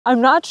I'm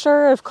not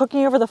sure if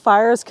cooking over the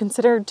fire is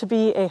considered to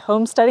be a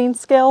homesteading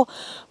skill,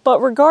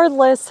 but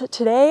regardless,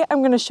 today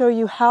I'm going to show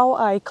you how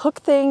I cook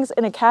things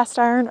in a cast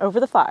iron over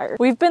the fire.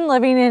 We've been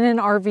living in an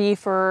RV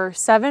for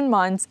 7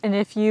 months, and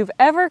if you've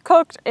ever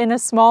cooked in a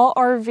small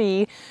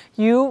RV,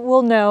 you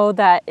will know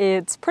that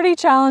it's pretty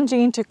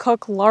challenging to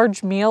cook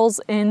large meals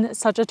in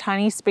such a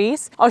tiny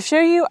space. I'll show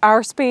you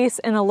our space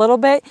in a little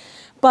bit,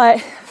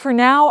 but for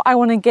now, I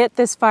want to get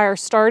this fire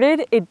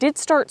started. It did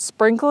start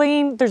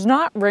sprinkling. There's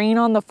not rain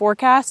on the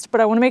forecast,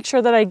 but I want to make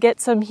sure that I get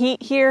some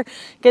heat here,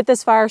 get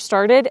this fire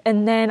started,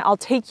 and then I'll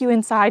take you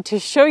inside to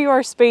show you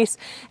our space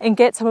and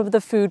get some of the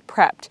food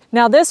prepped.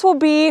 Now, this will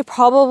be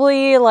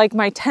probably like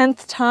my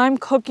 10th time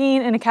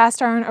cooking in a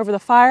cast iron over the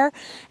fire.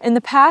 In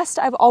the past,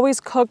 I've always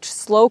cooked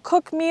slow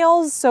cook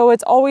meals, so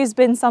it's always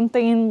been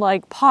something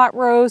like pot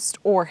roast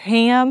or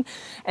ham,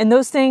 and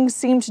those things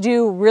seem to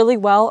do really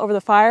well over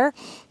the fire.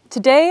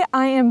 Today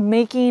I am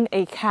making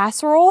a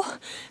casserole.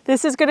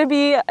 This is gonna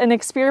be an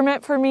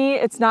experiment for me.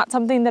 It's not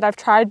something that I've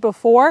tried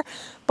before,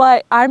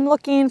 but I'm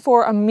looking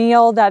for a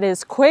meal that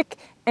is quick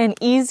and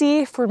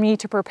easy for me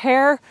to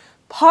prepare.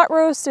 Pot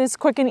roast is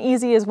quick and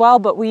easy as well,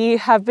 but we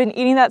have been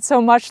eating that so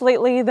much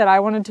lately that I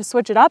wanted to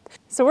switch it up.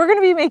 So we're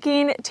gonna be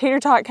making tater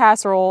tot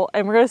casserole,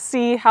 and we're gonna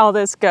see how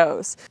this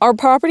goes. Our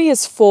property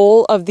is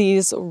full of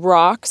these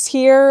rocks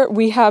here.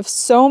 We have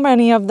so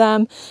many of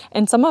them,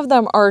 and some of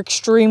them are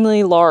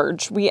extremely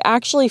large. We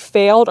actually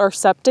failed our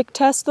septic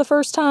test the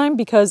first time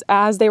because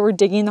as they were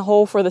digging the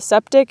hole for the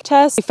septic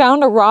test, they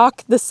found a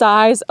rock the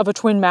size of a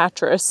twin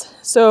mattress.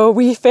 So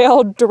we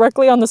failed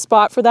directly on the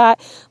spot for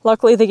that.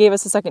 Luckily, they gave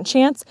us a second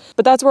chance.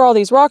 But that's where all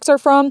these rocks are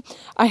from.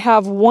 I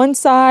have one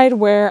side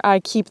where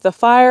I keep the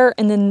fire,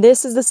 and then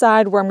this is the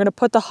side where I'm gonna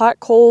put the hot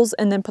coals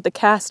and then put the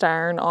cast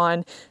iron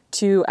on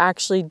to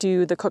actually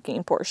do the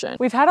cooking portion.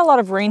 We've had a lot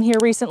of rain here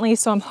recently,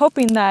 so I'm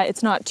hoping that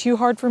it's not too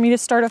hard for me to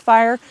start a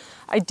fire.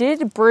 I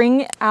did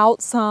bring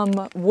out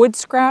some wood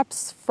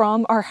scraps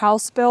from our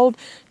house build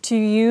to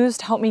use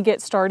to help me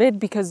get started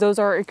because those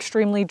are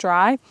extremely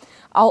dry.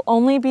 I'll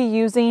only be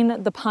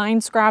using the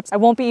pine scraps. I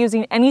won't be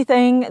using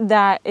anything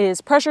that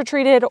is pressure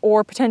treated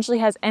or potentially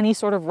has any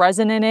sort of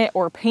resin in it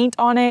or paint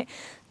on it,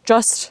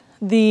 just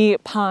the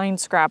pine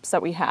scraps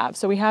that we have.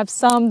 So we have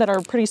some that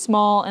are pretty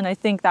small, and I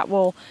think that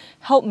will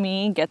help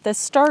me get this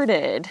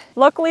started.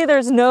 Luckily,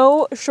 there's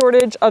no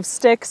shortage of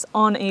sticks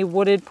on a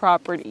wooded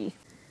property.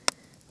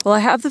 Well, I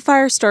have the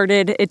fire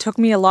started. It took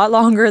me a lot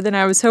longer than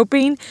I was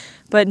hoping,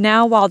 but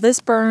now while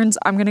this burns,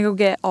 I'm gonna go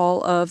get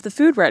all of the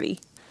food ready.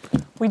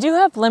 We do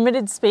have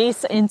limited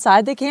space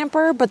inside the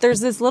camper, but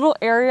there's this little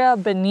area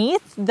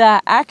beneath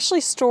that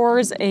actually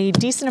stores a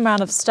decent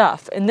amount of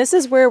stuff. And this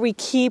is where we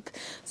keep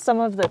some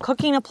of the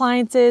cooking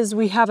appliances.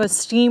 We have a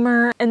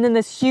steamer and then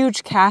this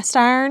huge cast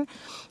iron.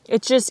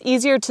 It's just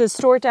easier to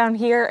store it down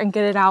here and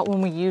get it out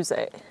when we use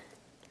it.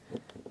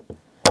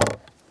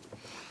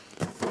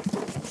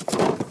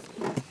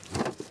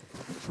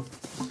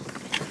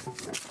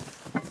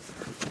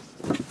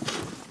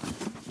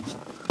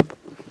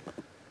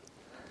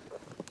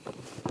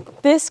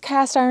 This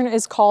cast iron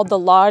is called the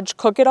Lodge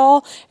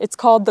Cook-It-All. It's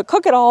called the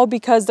Cook-It-All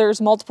because there's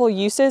multiple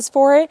uses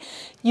for it.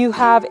 You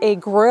have a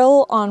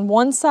grill on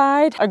one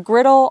side, a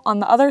griddle on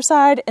the other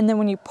side, and then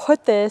when you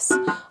put this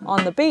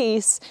on the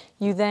base,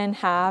 you then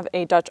have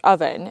a Dutch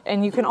oven.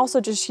 And you can also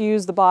just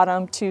use the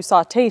bottom to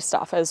saute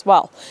stuff as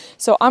well.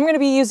 So I'm gonna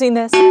be using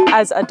this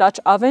as a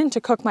Dutch oven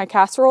to cook my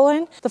casserole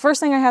in. The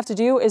first thing I have to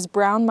do is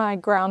brown my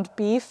ground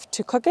beef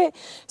to cook it.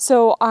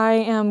 So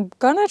I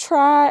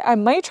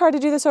might try to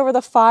do this over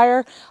the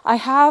fire. I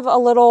have a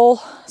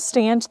little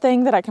stand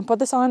thing that I can put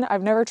this on.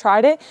 I've never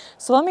tried it.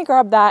 So let me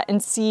grab that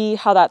and see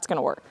how that's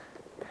gonna work.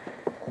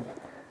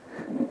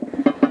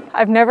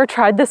 I've never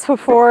tried this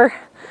before.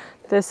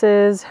 This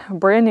is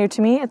brand new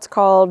to me. It's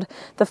called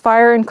the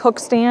Fire and Cook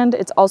Stand.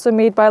 It's also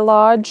made by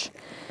Lodge,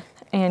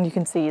 and you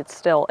can see it's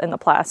still in the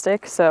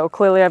plastic. So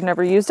clearly I've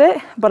never used it,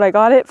 but I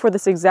got it for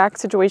this exact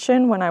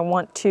situation when I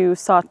want to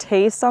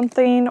saute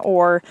something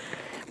or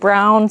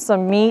brown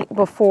some meat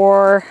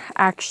before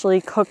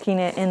actually cooking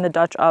it in the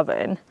Dutch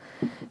oven.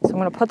 So I'm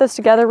gonna put this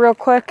together real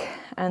quick,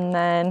 and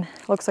then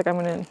looks like I'm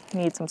gonna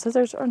need some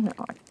scissors. Oh no,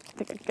 I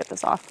think I can get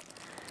this off.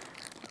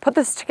 Put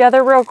this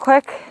together real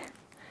quick,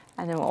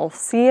 and then we'll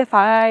see if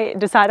I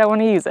decide I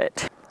want to use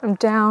it. I'm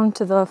down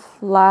to the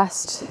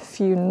last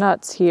few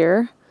nuts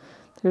here.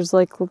 There's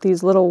like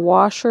these little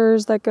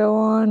washers that go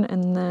on,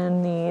 and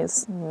then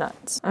these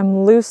nuts.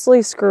 I'm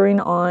loosely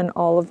screwing on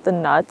all of the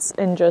nuts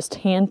and just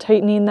hand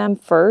tightening them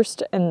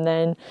first, and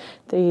then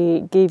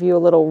they gave you a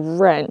little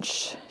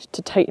wrench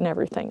to tighten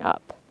everything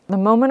up. The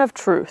moment of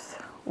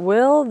truth.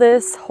 Will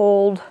this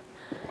hold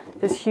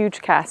this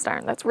huge cast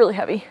iron? That's really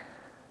heavy.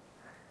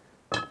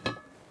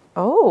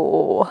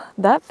 Oh,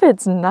 that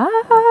fits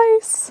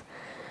nice.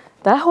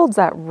 That holds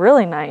that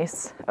really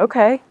nice.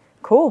 Okay,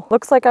 cool.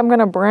 Looks like I'm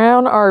gonna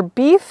brown our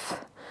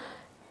beef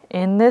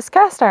in this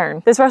cast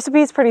iron. This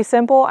recipe is pretty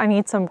simple. I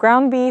need some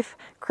ground beef,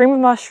 cream of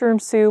mushroom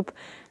soup,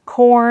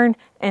 corn,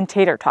 and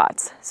tater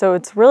tots. So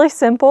it's really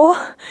simple.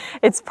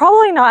 It's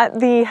probably not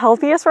the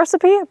healthiest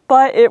recipe,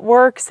 but it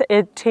works.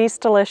 It tastes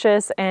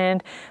delicious.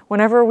 And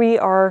whenever we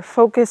are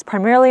focused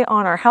primarily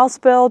on our house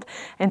build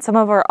and some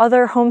of our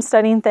other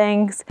homesteading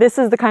things, this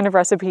is the kind of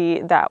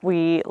recipe that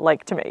we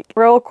like to make.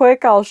 Real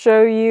quick, I'll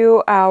show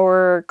you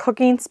our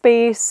cooking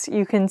space.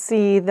 You can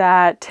see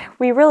that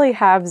we really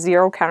have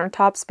zero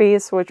countertop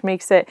space, which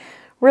makes it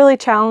really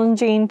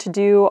challenging to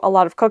do a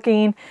lot of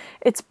cooking.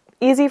 It's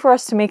easy for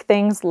us to make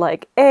things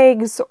like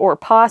eggs or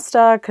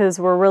pasta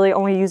because we're really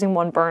only using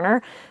one burner.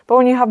 But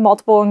when you have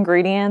multiple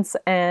ingredients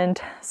and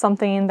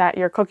something that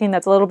you're cooking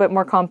that's a little bit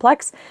more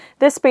complex,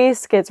 this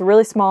space gets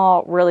really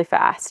small really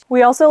fast.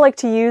 We also like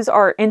to use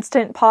our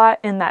Instant Pot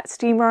in that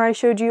steamer I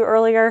showed you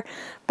earlier,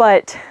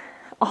 but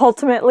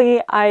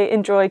ultimately I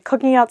enjoy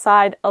cooking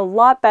outside a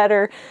lot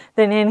better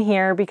than in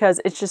here because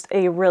it's just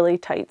a really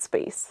tight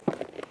space.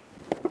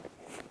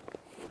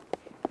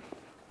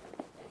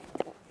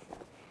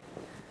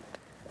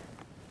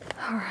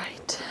 All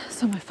right,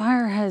 so my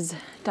fire has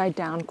died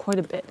down quite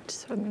a bit.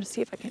 So I'm gonna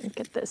see if I can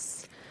get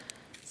this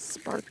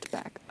sparked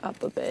back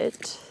up a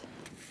bit.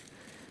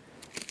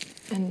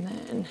 And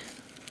then,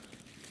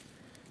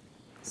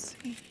 let's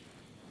see.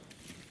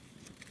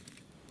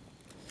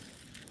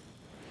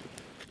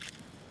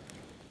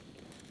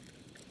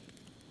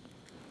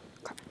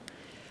 Okay,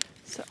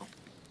 so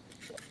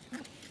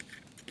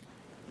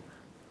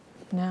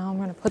now I'm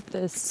gonna put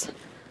this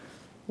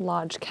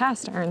Lodge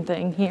cast iron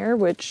thing here,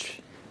 which,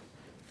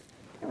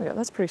 there we go,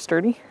 that's pretty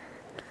sturdy.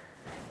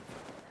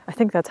 I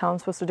think that's how I'm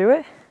supposed to do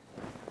it.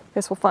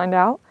 Guess we'll find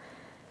out.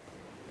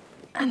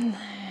 And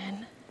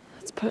then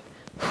let's put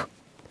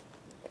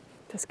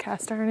this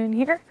cast iron in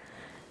here.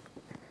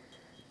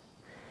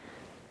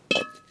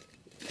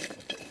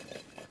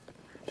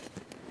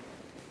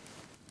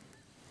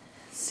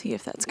 See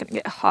if that's gonna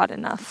get hot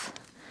enough.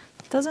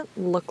 It doesn't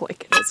look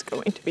like it is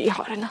going to be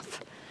hot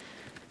enough.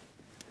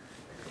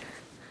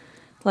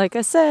 Like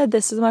I said,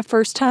 this is my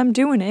first time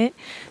doing it,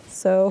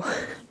 so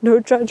no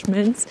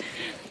judgments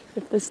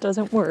if this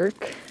doesn't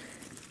work.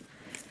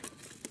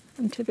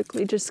 I'm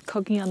typically just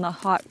cooking on the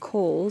hot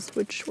coals,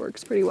 which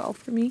works pretty well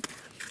for me.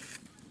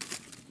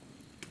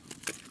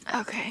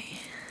 Okay,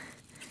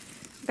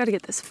 gotta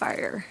get this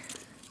fire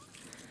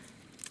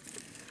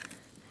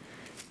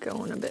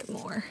going a bit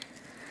more.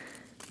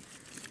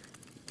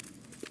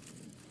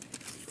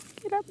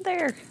 Get up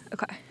there.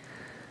 Okay,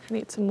 I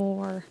need some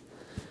more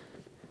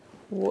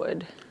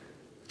wood.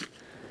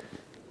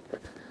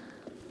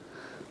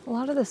 A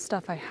lot of the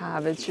stuff I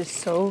have is just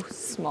so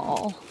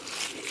small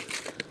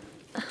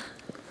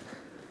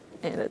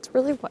and it's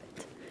really wet.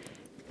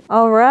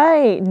 All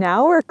right,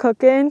 now we're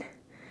cooking.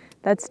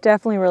 That's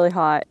definitely really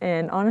hot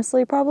and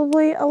honestly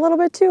probably a little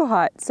bit too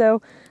hot.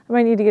 So I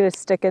might need to get a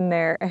stick in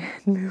there and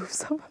move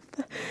some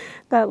of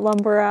that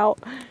lumber out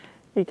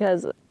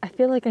because I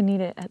feel like I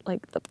need it at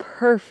like the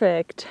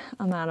perfect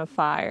amount of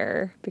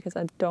fire because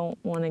I don't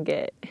want to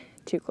get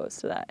too close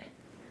to that.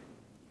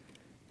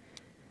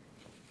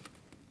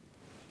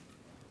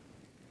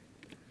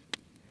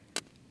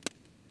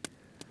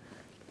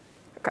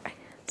 Okay,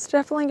 it's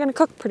definitely gonna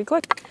cook pretty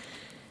quick.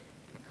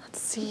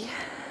 Let's see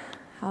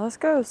how this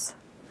goes.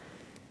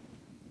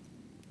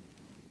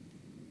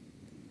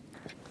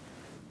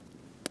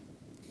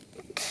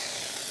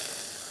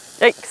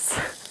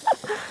 Yikes.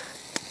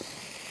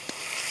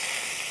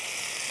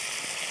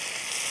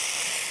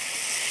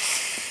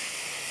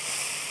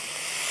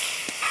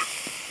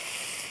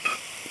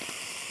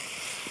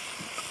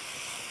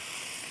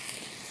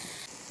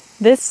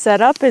 This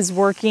setup is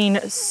working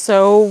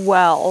so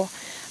well.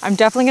 I'm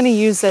definitely gonna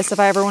use this if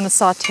I ever wanna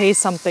saute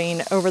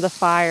something over the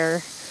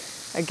fire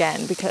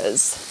again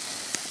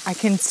because I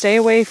can stay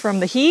away from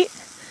the heat,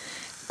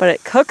 but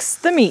it cooks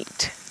the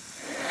meat.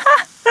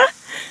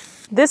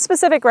 This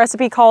specific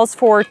recipe calls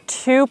for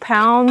 2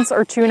 pounds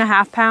or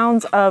 2.5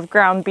 pounds of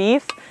ground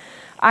beef.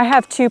 I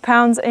have 2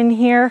 pounds in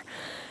here.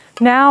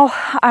 Now,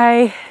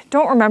 I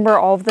don't remember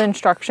all of the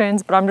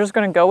instructions, but I'm just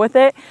gonna go with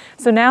it.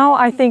 So now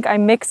I think I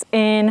mix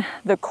in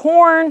the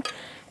corn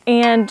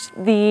and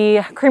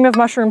the cream of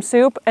mushroom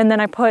soup, and then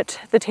I put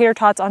the tater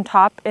tots on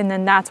top, and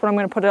then that's when I'm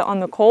gonna put it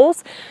on the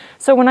coals.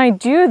 So when I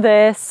do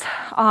this,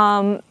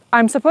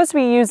 I'm supposed to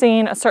be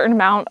using a certain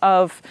amount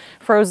of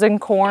frozen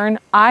corn.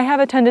 I have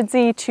a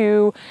tendency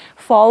to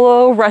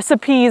follow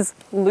recipes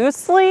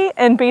loosely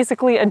and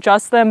basically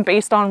adjust them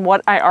based on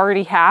what I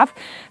already have.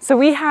 So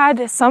we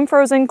had some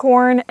frozen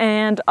corn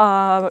and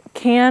a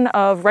can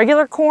of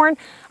regular corn.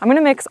 I'm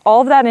gonna mix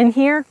all of that in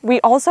here. We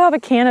also have a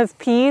can of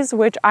peas,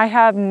 which I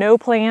have no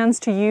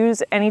plans to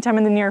use anytime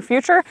in the near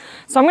future.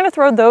 So I'm gonna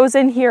throw those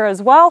in here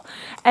as well.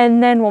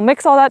 And then we'll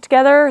mix all that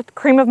together,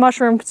 cream of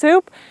mushroom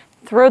soup,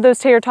 throw those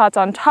tater tots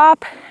on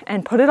top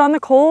and put it on the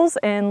coals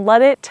and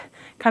let it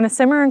kind of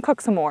simmer and cook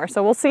some more.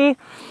 So we'll see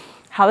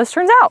how this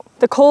turns out.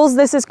 The coals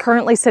this is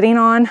currently sitting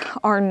on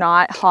are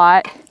not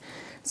hot,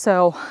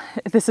 so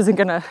this isn't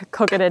gonna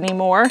cook it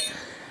anymore.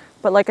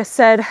 But like I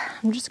said,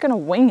 I'm just gonna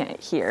wing it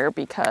here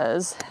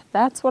because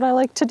that's what I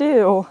like to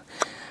do.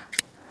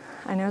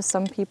 I know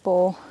some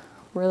people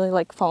really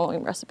like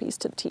following recipes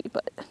to the T,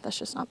 but that's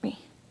just not me.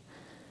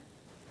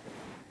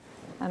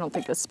 I don't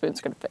think this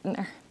spoon's gonna fit in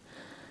there.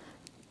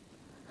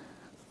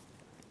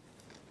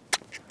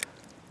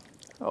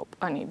 Oh,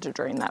 I need to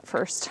drain that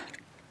first.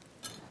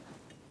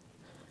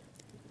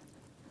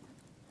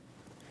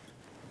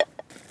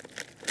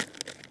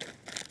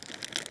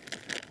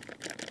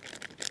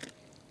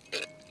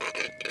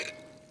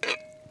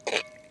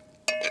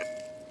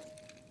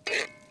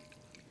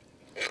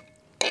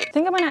 I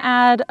think I'm gonna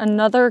add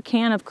another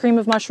can of cream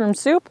of mushroom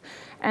soup,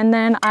 and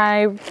then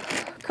I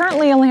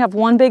currently only have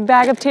one big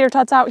bag of tater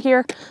tots out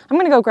here. I'm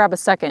gonna go grab a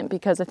second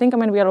because I think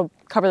I'm gonna be able to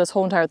cover this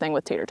whole entire thing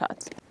with tater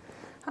tots.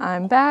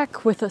 I'm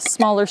back with a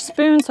smaller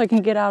spoon so I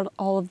can get out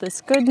all of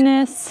this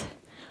goodness.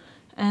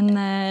 And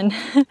then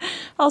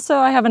also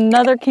I have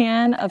another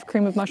can of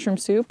cream of mushroom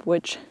soup,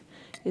 which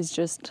is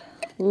just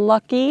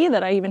lucky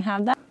that I even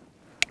have that.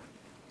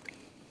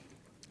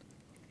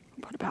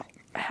 I'll put about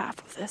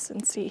half of this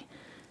and see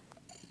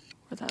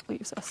where that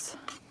leaves us.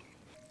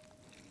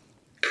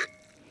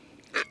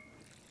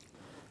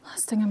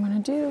 Last thing I'm gonna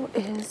do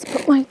is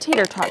put my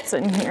tater tots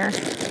in here.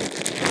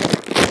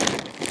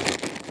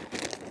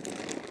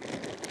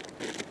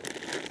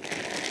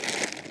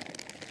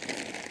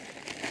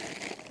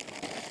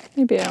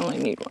 Maybe I only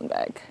need one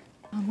bag.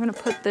 I'm gonna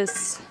put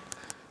this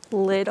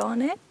lid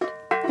on it.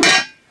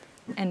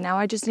 And now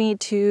I just need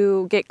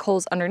to get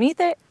coals underneath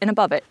it and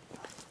above it.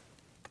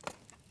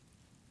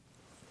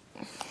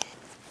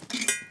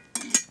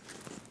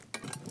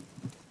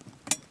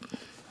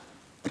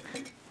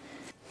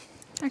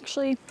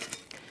 Actually,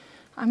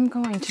 I'm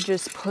going to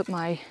just put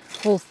my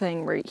whole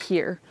thing right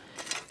here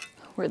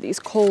where these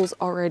coals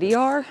already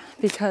are,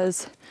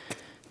 because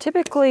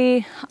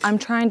typically I'm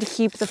trying to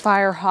keep the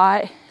fire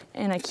hot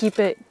and I keep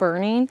it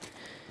burning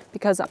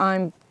because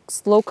I'm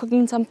slow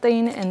cooking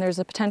something and there's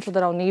a potential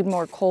that I'll need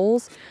more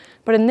coals.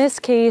 But in this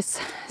case,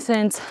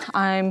 since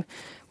I'm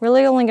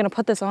really only gonna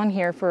put this on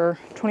here for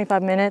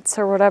 25 minutes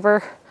or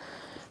whatever,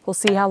 we'll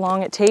see how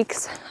long it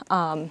takes.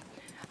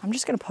 I'm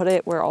just gonna put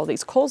it where all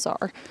these coals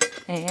are.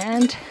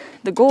 And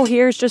the goal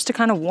here is just to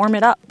kind of warm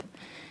it up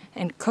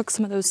and cook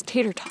some of those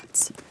tater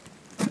tots.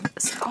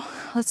 So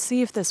let's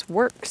see if this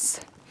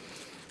works.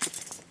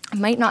 I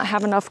might not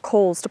have enough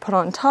coals to put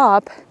on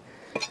top,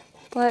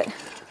 but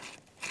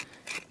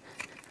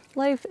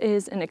life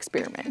is an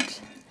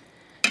experiment.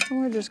 And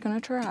we're just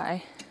gonna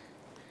try.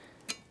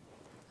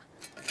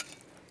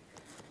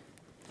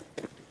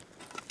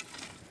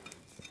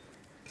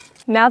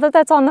 Now that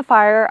that's on the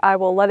fire, I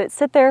will let it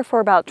sit there for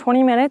about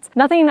 20 minutes.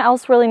 Nothing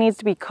else really needs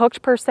to be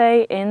cooked per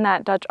se in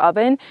that Dutch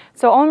oven.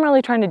 So all I'm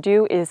really trying to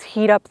do is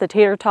heat up the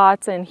tater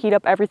tots and heat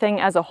up everything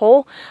as a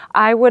whole.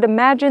 I would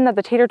imagine that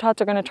the tater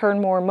tots are gonna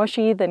turn more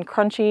mushy than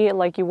crunchy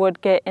like you would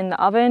get in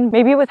the oven.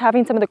 Maybe with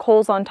having some of the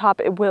coals on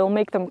top, it will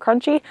make them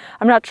crunchy.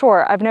 I'm not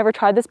sure. I've never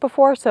tried this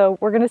before, so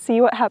we're gonna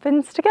see what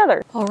happens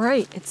together. All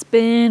right, it's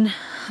been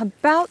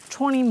about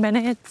 20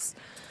 minutes,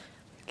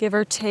 give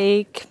or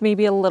take,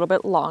 maybe a little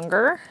bit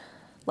longer.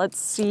 Let's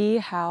see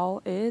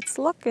how it's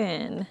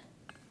looking.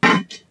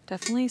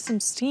 Definitely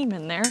some steam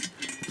in there.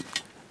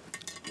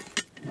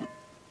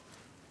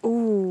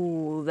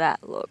 Ooh,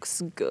 that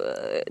looks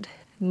good.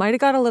 Might have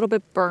got a little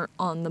bit burnt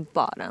on the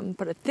bottom,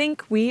 but I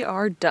think we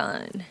are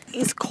done.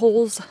 These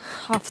coals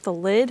off the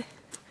lid.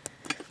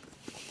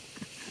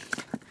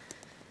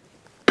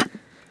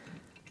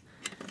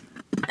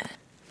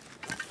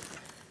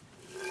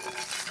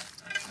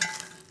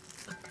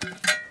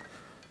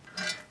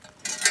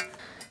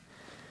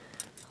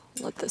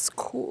 Let this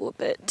cool a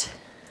bit.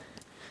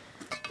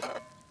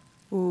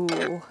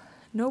 Ooh,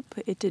 nope,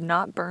 it did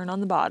not burn on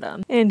the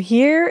bottom. And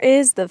here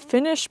is the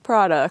finished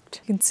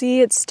product. You can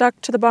see it's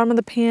stuck to the bottom of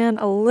the pan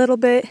a little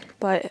bit,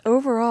 but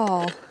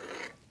overall,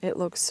 it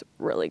looks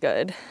really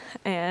good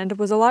and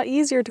was a lot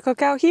easier to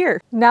cook out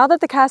here. Now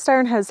that the cast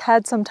iron has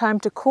had some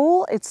time to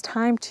cool, it's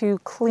time to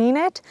clean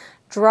it,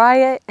 dry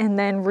it, and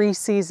then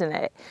re-season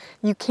it.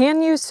 You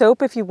can use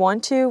soap if you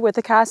want to with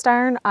a cast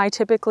iron. I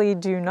typically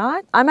do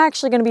not. I'm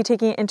actually gonna be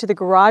taking it into the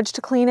garage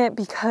to clean it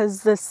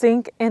because the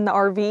sink in the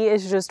RV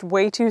is just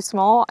way too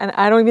small and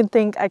I don't even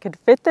think I could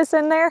fit this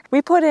in there.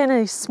 We put in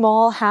a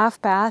small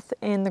half bath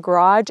in the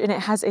garage and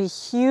it has a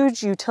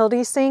huge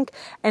utility sink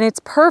and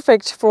it's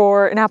perfect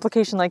for an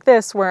application like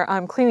this where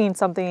I'm cleaning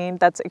something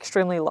that's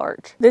extremely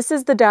large. This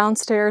is the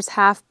downstairs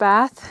half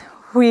bath.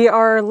 We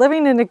are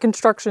living in a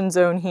construction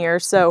zone here,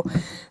 so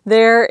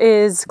there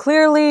is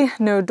clearly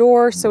no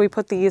door, so we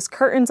put these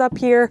curtains up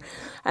here,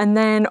 and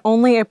then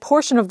only a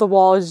portion of the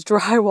wall is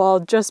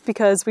drywall just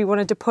because we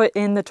wanted to put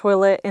in the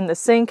toilet in the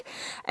sink.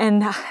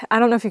 And I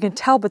don't know if you can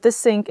tell, but this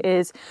sink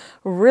is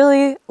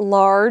really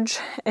large.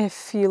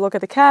 If you look at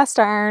the cast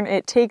iron,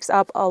 it takes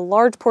up a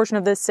large portion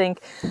of this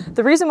sink.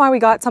 The reason why we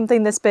got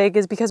something this big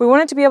is because we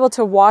wanted to be able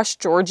to wash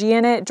Georgie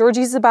in it.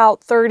 Georgie's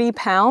about 30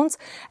 pounds,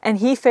 and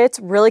he fits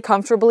really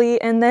comfortably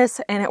in this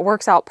and it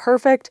works out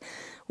perfect.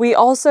 We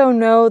also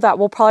know that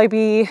we'll probably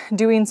be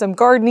doing some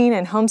gardening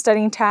and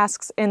homesteading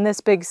tasks in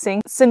this big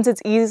sink since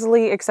it's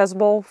easily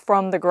accessible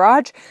from the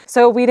garage.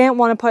 So we didn't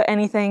want to put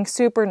anything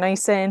super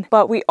nice in,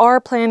 but we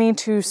are planning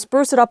to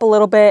spruce it up a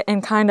little bit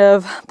and kind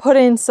of put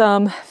in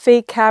some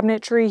fake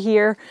cabinetry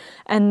here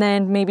and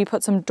then maybe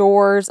put some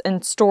doors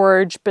and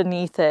storage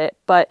beneath it.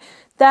 But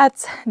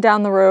that's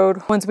down the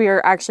road once we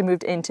are actually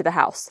moved into the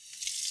house.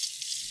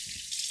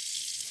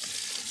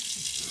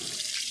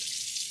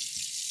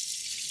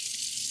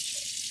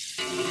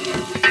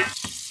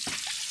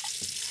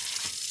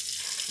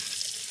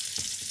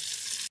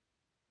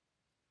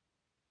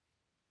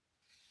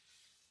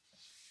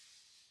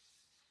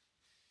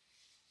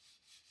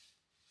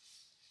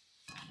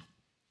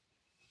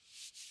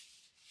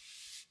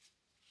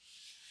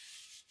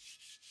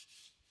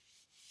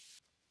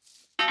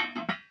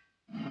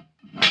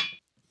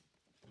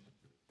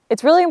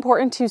 It's really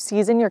important to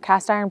season your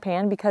cast iron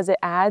pan because it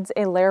adds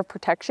a layer of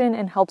protection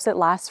and helps it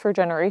last for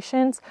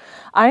generations.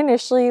 I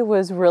initially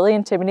was really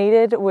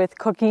intimidated with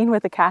cooking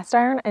with a cast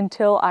iron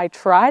until I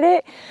tried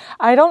it.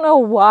 I don't know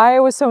why I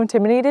was so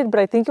intimidated, but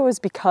I think it was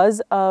because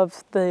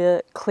of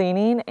the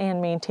cleaning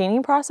and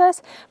maintaining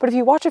process. But if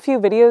you watch a few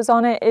videos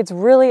on it, it's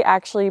really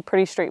actually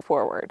pretty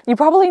straightforward. You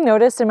probably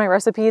noticed in my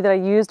recipe that I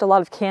used a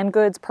lot of canned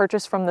goods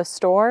purchased from the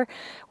store.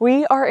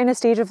 We are in a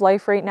stage of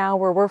life right now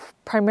where we're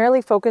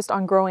primarily focused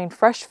on growing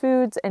fresh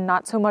foods and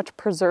not so much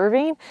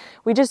preserving.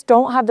 We just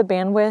don't have the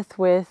bandwidth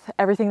with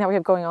everything that we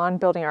have going on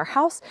building our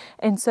house.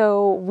 And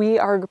so we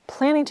are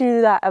planning to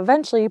do that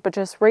eventually, but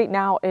just right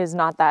now is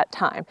not that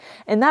time.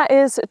 And that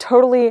is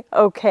totally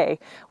okay.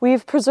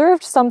 We've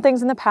preserved some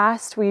things in the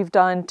past. We've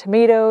done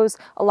tomatoes,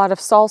 a lot of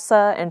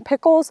salsa and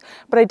pickles,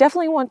 but I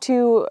definitely want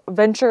to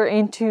venture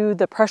into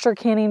the pressure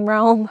canning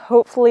realm,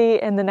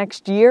 hopefully in the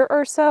next year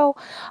or so.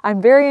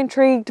 I'm very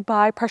intrigued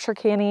by pressure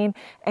canning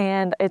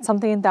and it's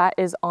something that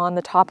is on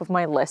the top of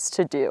my list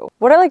to do.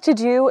 What I like to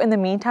do in the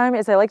meantime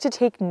is I like to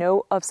take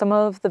note of some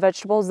of the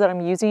vegetables that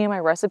I'm using in my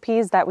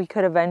recipes that we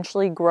could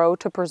eventually grow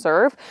to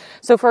preserve.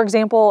 So for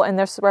example, in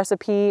this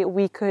recipe,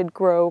 we could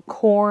grow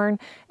corn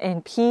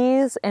and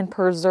peas and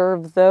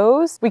preserve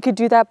those. We could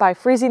do that by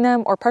freezing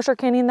them or pressure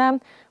canning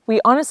them. We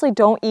honestly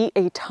don't eat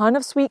a ton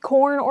of sweet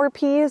corn or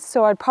peas,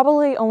 so I'd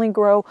probably only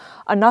grow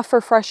enough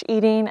for fresh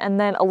eating and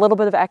then a little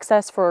bit of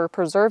excess for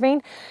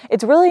preserving.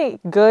 It's really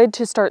good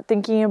to start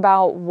thinking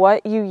about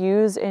what you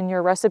use in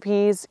your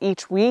recipes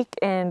each week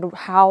and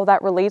how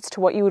that relates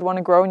to what you would want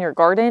to grow in your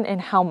garden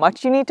and how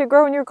much you need to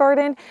grow in your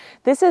garden.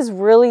 This is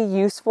really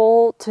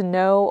useful to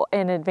know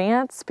in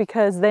advance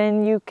because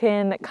then you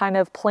can kind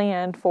of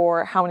plan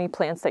for how many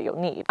plants that you'll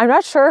need. I'm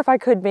not sure if I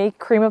could make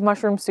cream of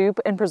mushroom soup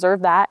and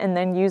preserve that and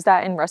then use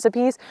that in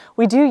recipes.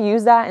 We do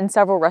use that in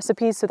several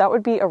recipes, so that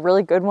would be a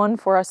really good one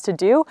for us to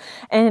do.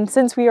 And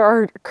since we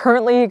are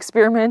currently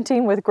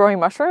experimenting with growing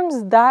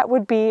mushrooms, that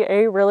would be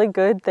a really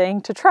good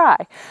thing to try.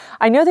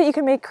 I know that you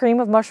can make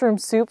cream of mushroom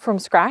soup from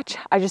scratch.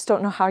 I just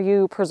don't know how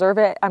you preserve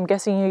it. I'm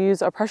guessing you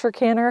use a pressure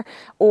canner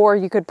or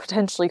you could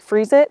potentially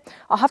freeze it.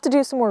 I'll have to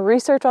do some more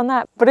research on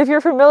that. But if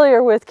you're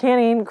familiar with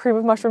canning cream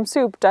of mushroom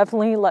soup,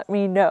 definitely let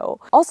me know.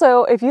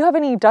 Also, if you have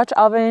any Dutch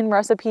oven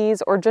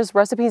recipes or just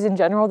recipes in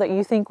general that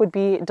you think would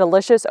be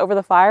delicious over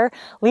the fire,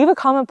 leave a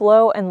comment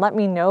below and let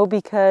me know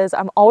because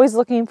I'm always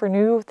looking for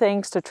new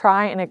things to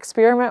try and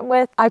experiment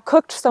with. I've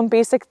cooked some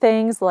basic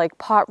things like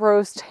pot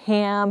roast,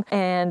 ham,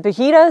 and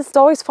fajitas. It's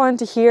always fun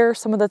to hear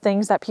some of the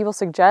things that people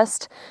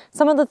suggest.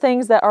 Some of the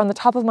things that are on the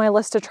top of my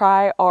list to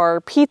try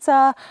are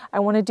pizza. I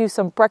want to do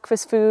some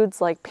breakfast foods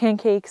like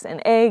pancakes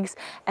and eggs.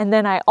 And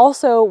then I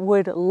also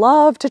would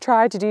love to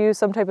try to do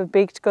some type of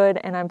baked good,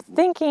 and I'm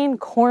thinking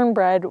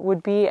cornbread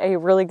would be a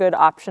really good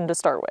option to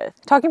start with.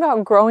 Talking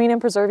about growing and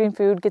preserving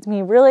food gets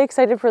me really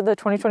excited for the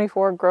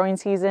 2024 growing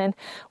season.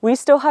 We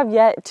still have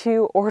yet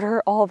to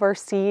order all of our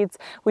seeds.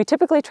 We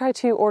typically try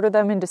to order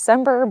them in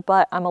December,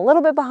 but I'm a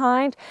little bit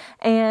behind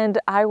and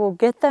I will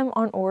get them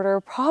on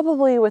order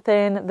probably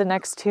within the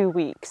next 2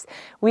 weeks.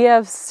 We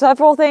have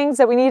several things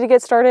that we need to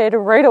get started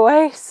right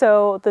away,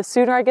 so the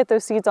sooner I get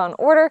those seeds on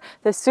order,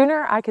 the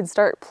sooner I can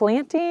start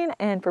planting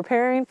and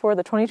preparing for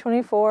the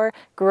 2024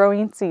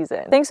 growing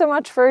season. Thanks so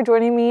much for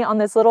joining me on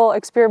this little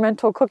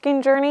experimental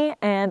cooking journey,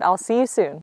 and I'll see you soon.